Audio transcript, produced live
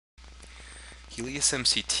Helius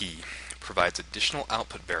MCT provides additional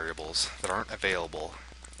output variables that aren't available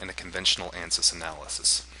in a conventional Ansys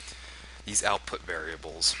analysis. These output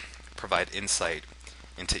variables provide insight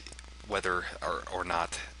into whether or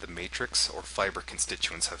not the matrix or fiber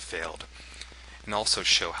constituents have failed, and also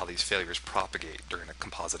show how these failures propagate during a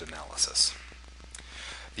composite analysis.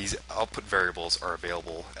 These output variables are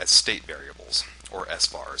available as state variables, or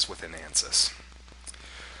SVARs, within Ansys.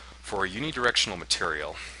 For a unidirectional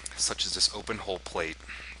material, such as this open hole plate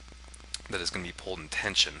that is going to be pulled in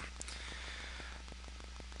tension,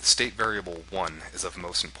 the state variable 1 is of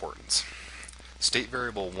most importance. State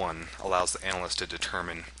variable 1 allows the analyst to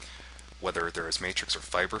determine whether there is matrix or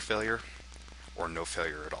fiber failure or no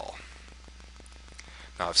failure at all.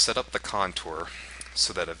 Now I've set up the contour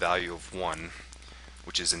so that a value of 1,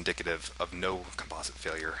 which is indicative of no composite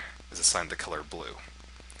failure, is assigned the color blue.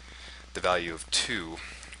 The value of 2,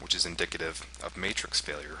 which is indicative of matrix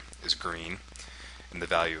failure, is green, and the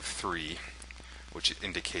value of 3, which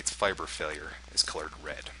indicates fiber failure, is colored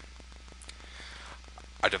red.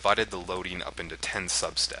 I divided the loading up into 10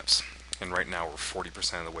 substeps, and right now we're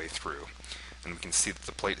 40% of the way through, and we can see that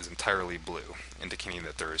the plate is entirely blue, indicating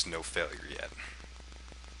that there is no failure yet.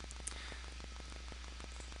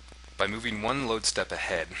 By moving one load step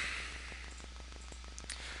ahead,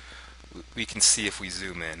 we can see, if we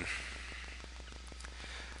zoom in,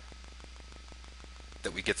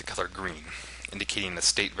 that we get the color green, indicating the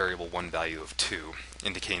state variable 1 value of 2,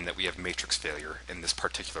 indicating that we have matrix failure in this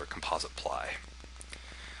particular composite ply.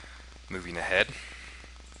 Moving ahead,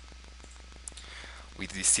 we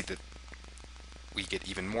see that we get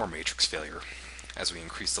even more matrix failure as we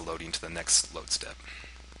increase the loading to the next load step.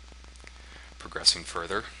 Progressing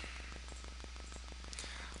further,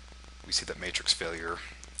 we see that matrix failure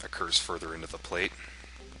occurs further into the plate.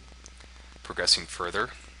 Progressing further,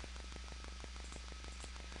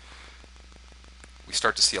 we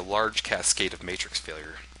start to see a large cascade of matrix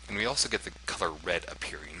failure, and we also get the color red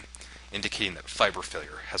appearing, indicating that fiber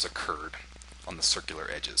failure has occurred on the circular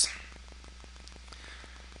edges.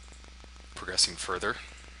 Progressing further,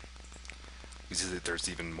 we see that there's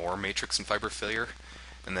even more matrix and fiber failure,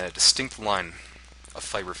 and that a distinct line of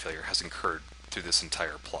fiber failure has occurred through this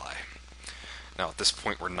entire ply. Now at this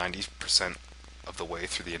point we're 90% of the way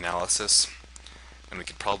through the analysis, and we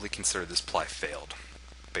could probably consider this ply failed,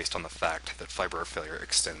 based on the fact that fiber failure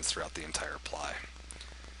extends throughout the entire ply.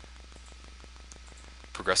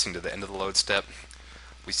 Progressing to the end of the load step,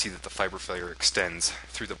 we see that the fiber failure extends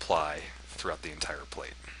through the ply throughout the entire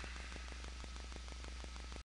plate.